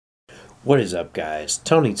What is up, guys?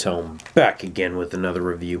 Tony Tome back again with another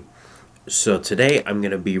review. So today I'm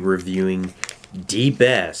going to be reviewing the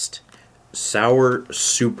best sour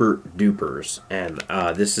super dupers, and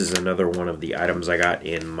this is another one of the items I got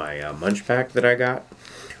in my munch pack that I got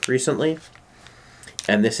recently,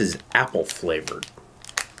 and this is apple flavored.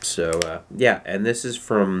 So yeah, and this is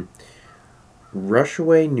from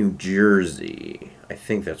Rushaway, New Jersey. I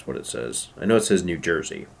think that's what it says. I know it says New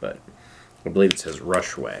Jersey, but I believe it says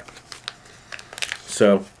Rushaway.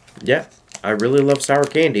 So, yeah, I really love sour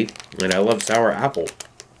candy, and I love sour apple.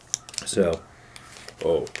 So,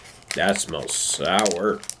 oh, that smells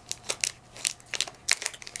sour.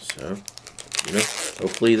 So,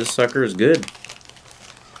 hopefully this sucker is good.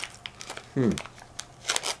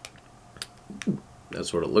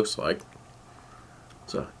 That's what it looks like.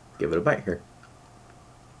 So, give it a bite here.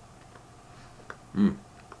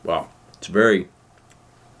 Wow, it's very,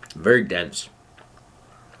 very dense.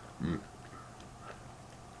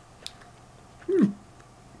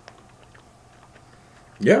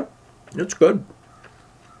 Yeah, it's good.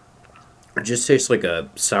 It just tastes like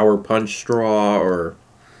a sour punch straw or,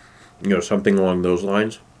 something along those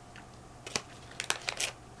lines.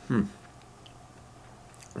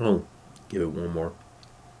 I'll give it one more.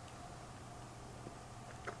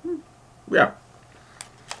 Yeah.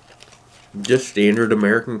 Just standard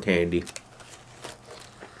American candy.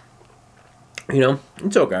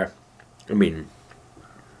 It's okay. I mean,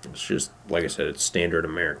 it's just, like I said, it's standard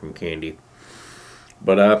American candy.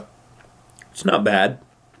 But, it's not bad.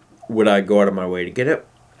 Would I go out of my way to get it?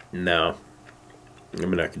 No. I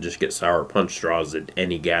mean, I could just get sour punch straws at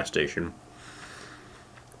any gas station.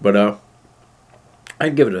 But,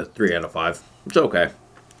 I'd give it a 3 out of 5. It's okay.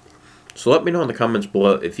 So let me know in the comments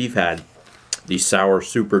below if you've had these sour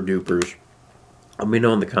super dupers. Let me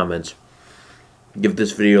know in the comments. Give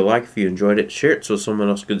this video a like if you enjoyed it. Share it so someone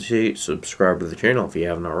else could see it. Subscribe to the channel if you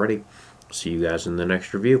haven't already. See you guys in the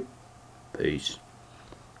next review. Peace.